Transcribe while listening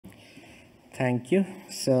Thank you.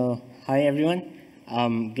 So, hi everyone.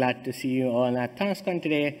 I'm glad to see you all at ThanosCon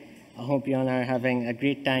today. I hope you all are having a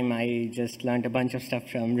great time. I just learned a bunch of stuff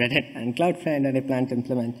from Reddit and Cloudflare that I plan to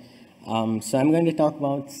implement. So I'm going to talk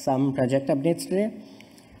about some project updates today.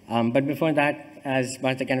 But before that, as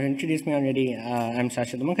Bartha kind of introduced me already, I'm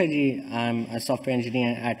Saswata Mukhe. I'm a software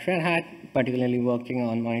engineer at Red Hat, particularly working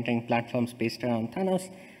on monitoring platforms based around Thanos.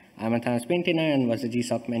 I'm a Thanos maintainer and was a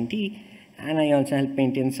GSOC mentee. And I also help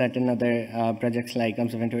maintain certain other projects like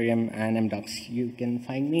Observatorium and MDocs. You can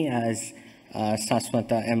find me as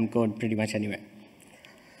Saswata M code pretty much anywhere.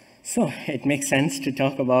 So it makes sense to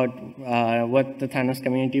talk about what the Thanos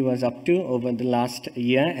community was up to over the last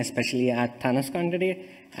year, especially at ThanosCon today,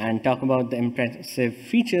 and talk about the impressive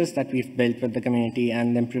features that we've built with the community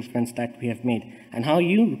and the improvements that we have made, and how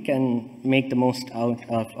you can make the most out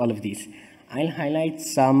of all of these. I'll highlight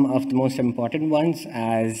some of the most important ones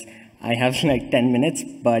as I have like 10 minutes,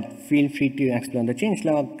 but feel free to explore the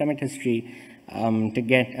changelog, commit history to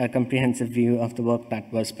get a comprehensive view of the work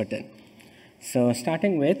that was put in. So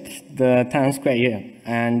starting with the Thanos query,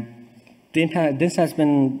 and this has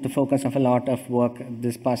been the focus of a lot of work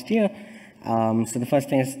this past year. So the first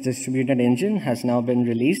thing is distributed engine has now been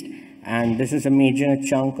released, and this is a major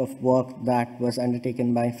chunk of work that was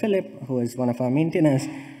undertaken by Philip, who is one of our maintainers,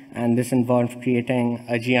 and this involved creating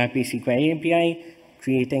a gRPC query API,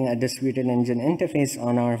 creating a distributed engine interface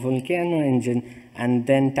on our Volcano engine, and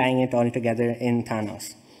then tying it all together in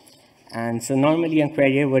Thanos. And so normally a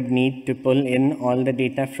query would need to pull in all the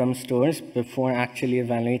data from stores before actually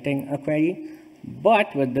evaluating a query.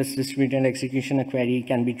 But with this distributed execution, a query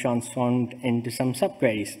can be transformed into some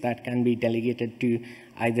subqueries that can be delegated to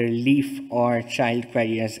either leaf or child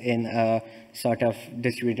queries in a sort of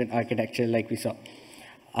distributed architecture like we saw.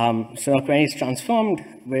 So a query is transformed,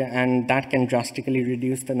 and that can drastically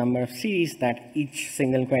reduce the number of series that each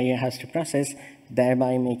single query has to process,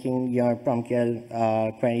 thereby making your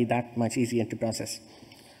PromQL query that much easier to process.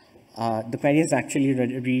 The query is actually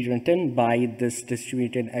rewritten by this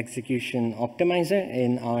distributed execution optimizer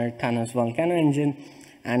in our Thanos Volcano engine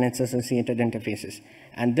and its associated interfaces.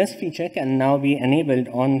 And this feature can now be enabled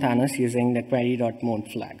on Thanos using the query.mode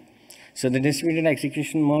flag. So the distributed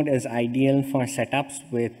execution mode is ideal for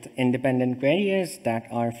setups with independent queries that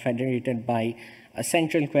are federated by a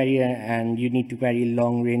central querier, and you need to query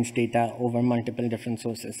long-range data over multiple different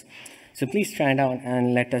sources. So please try it out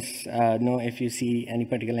and let us know if you see any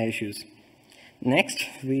particular issues. Next,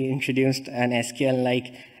 we introduced an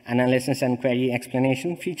SQL-like analysis and query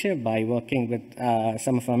explanation feature by working with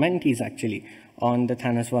some of our mentees actually on the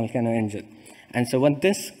Thanos Volcano engine. And so what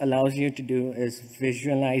this allows you to do is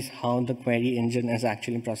visualize how the query engine is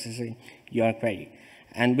actually processing your query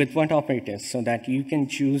and with what operators, so that you can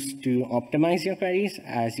choose to optimize your queries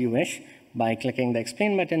as you wish by clicking the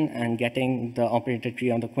explain button and getting the operator tree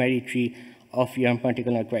or the query tree of your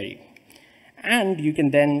particular query. And you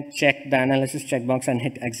can then check the analysis checkbox and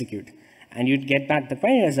hit execute. And you'd get back the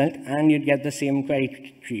query result and you'd get the same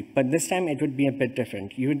query tree. But this time it would be a bit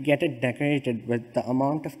different. You would get it decorated with the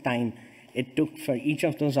amount of time it took for each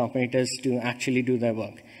of those operators to actually do their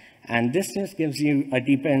work. And this just gives you a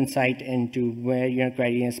deeper insight into where your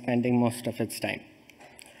query is spending most of its time.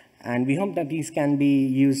 And we hope that these can be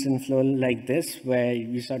used in flow like this, where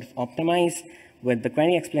you sort of optimize with the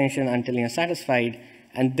query explanation until you're satisfied,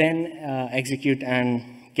 and then execute and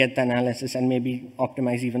get the analysis and maybe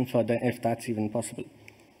optimize even further if that's even possible.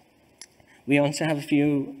 We also have a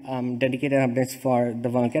few dedicated updates for the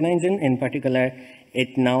Volcano engine. In particular,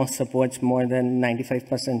 it now supports more than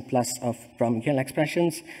 95% plus of PromQL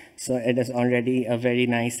expressions. So it is already a very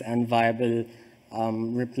nice and viable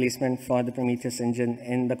replacement for the Prometheus engine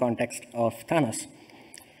in the context of Thanos.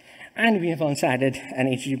 And we have also added an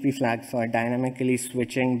HTTP flag for dynamically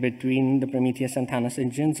switching between the Prometheus and Thanos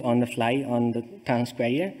engines on the fly on the Thanos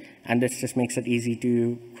query. And this just makes it easy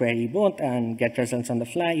to query both and get results on the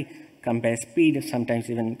fly, compare speed, sometimes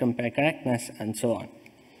even compare correctness, and so on.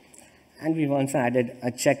 And we've also added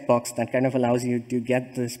a checkbox that kind of allows you to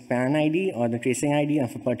get the span ID or the tracing ID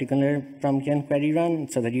of a particular PromQL query run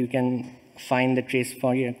so that you can find the trace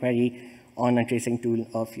for your query on a tracing tool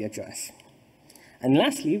of your choice. And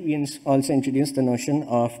lastly, we also introduced the notion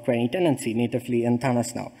of query tenancy natively in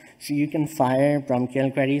Thanos now. So you can fire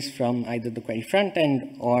PromQL queries from either the query front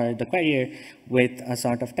end or the querier with a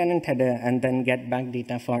sort of tenant header and then get back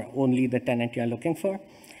data for only the tenant you're looking for.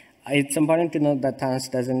 It's important to note that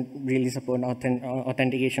Thanos doesn't really support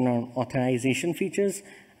authentication or authorization features,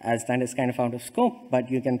 as that is kind of out of scope,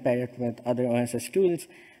 but you can pair it with other OSS tools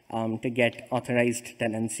to get authorized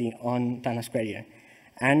tenancy on Thanos query.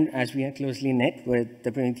 And as we are closely knit with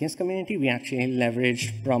the Prometheus community, we actually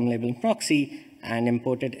leveraged prom label proxy and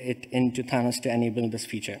imported it into Thanos to enable this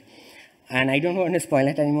feature. And I don't want to spoil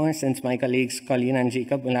it anymore, since my colleagues Colleen and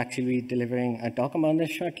Jacob will actually be delivering a talk about this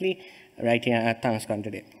shortly, right here at ThanosCon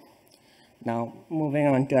today. Now, moving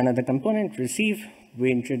on to another component, receive,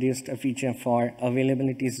 we introduced a feature for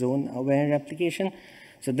availability zone aware replication.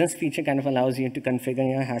 So this feature kind of allows you to configure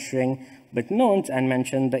your hash ring with nodes and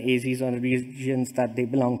mention the AZs or the regions that they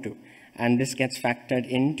belong to. And this gets factored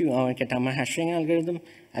into our Katama hashing algorithm,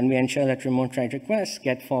 and we ensure that remote write requests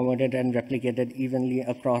get forwarded and replicated evenly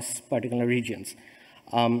across particular regions.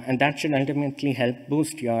 And that should ultimately help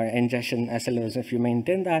boost your ingestion SLOs if you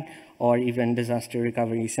maintain that, or even disaster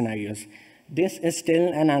recovery scenarios. This is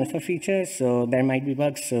still an alpha feature, so there might be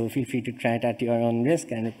bugs, so feel free to try it at your own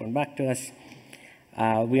risk and report back to us.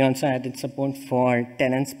 We also added support for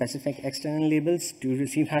tenant-specific external labels to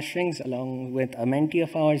receive hash rings along with a mentee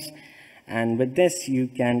of ours. And with this, you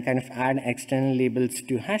can kind of add external labels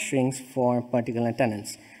to hash rings for particular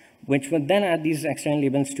tenants, which would then add these external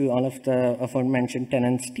labels to all of the aforementioned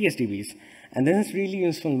tenants' TSDBs. And this is really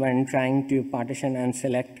useful when trying to partition and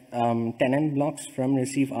select tenant blocks from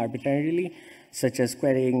receive arbitrarily, such as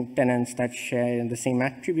querying tenants that share the same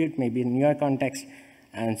attribute, maybe in your context,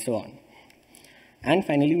 and so on. And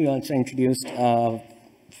finally, we also introduced a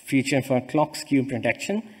feature for clock skew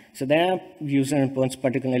protection. So there are user reports,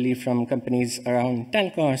 particularly from companies around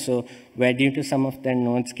telco, so where due to some of their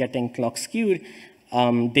nodes getting clock skewed,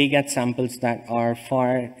 they get samples that are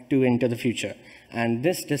far too into the future. And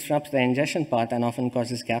this disrupts the ingestion path and often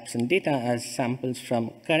causes gaps in data, as samples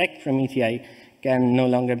from correct Prometheus can no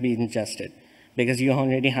longer be ingested because you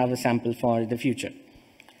already have a sample for the future.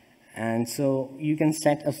 And so you can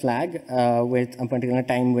set a flag with a particular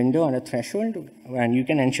time window or a threshold, and you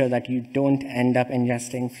can ensure that you don't end up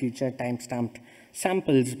ingesting future timestamped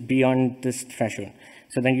samples beyond this threshold.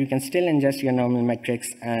 So then you can still ingest your normal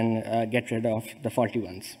metrics and get rid of the faulty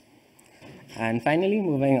ones. And finally,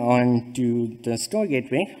 moving on to the store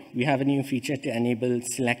gateway, we have a new feature to enable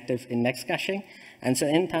selective index caching. And so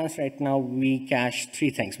in Thanos right now, we cache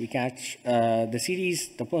three things. We cache the series,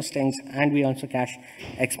 the postings, and we also cache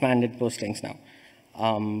expanded postings now.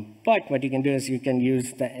 But what you can do is you can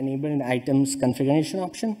use the enabled items configuration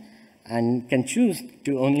option and can choose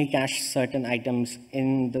to only cache certain items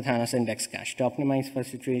in the Thanos index cache to optimize for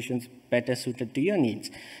situations better suited to your needs.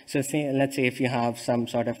 So let's say if you have some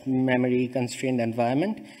sort of memory constrained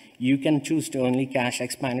environment, you can choose to only cache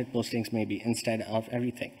expanded postings maybe instead of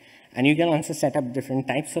everything. And you can also set up different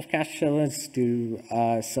types of cache servers to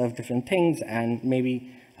serve different things. And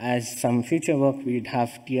maybe as some future work, we'd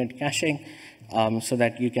have tiered caching so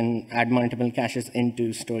that you can add multiple caches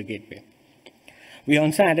into store gateway. We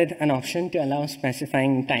also added an option to allow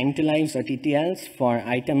specifying time to lives or TTLs for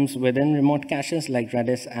items within remote caches like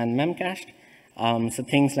Redis and memcached. So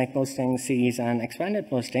things like postings, series, and expanded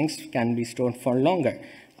postings can be stored for longer.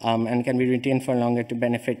 And can be retained for longer to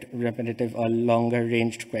benefit repetitive or longer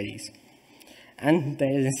ranged queries. And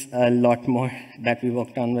there is a lot more that we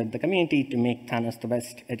worked on with the community to make Thanos the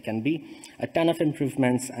best it can be. A ton of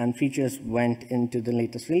improvements and features went into the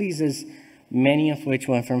latest releases, many of which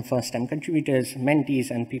were from first-time contributors, mentees,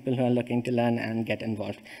 and people who are looking to learn and get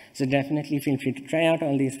involved. So definitely feel free to try out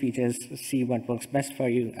all these features, see what works best for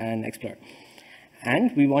you, and explore.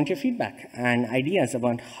 And we want your feedback and ideas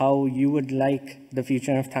about how you would like the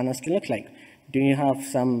future of Thanos to look like. Do you have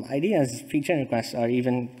some ideas, feature requests, or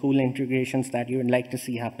even cool integrations that you would like to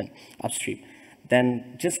see happen upstream?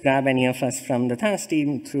 Then just grab any of us from the Thanos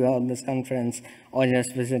team throughout this conference, or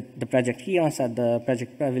just visit the project kiosk at the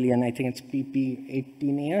project pavilion. I think it's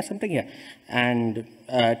PP18A or something here, and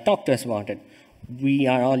talk to us about it. We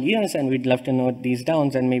are all ears, and we'd love to note these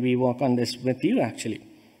down and maybe work on this with you, actually.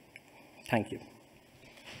 Thank you.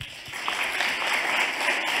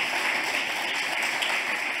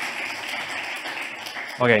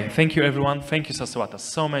 Okay, thank you everyone. Thank you, Saswata.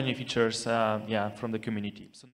 So many features from the community.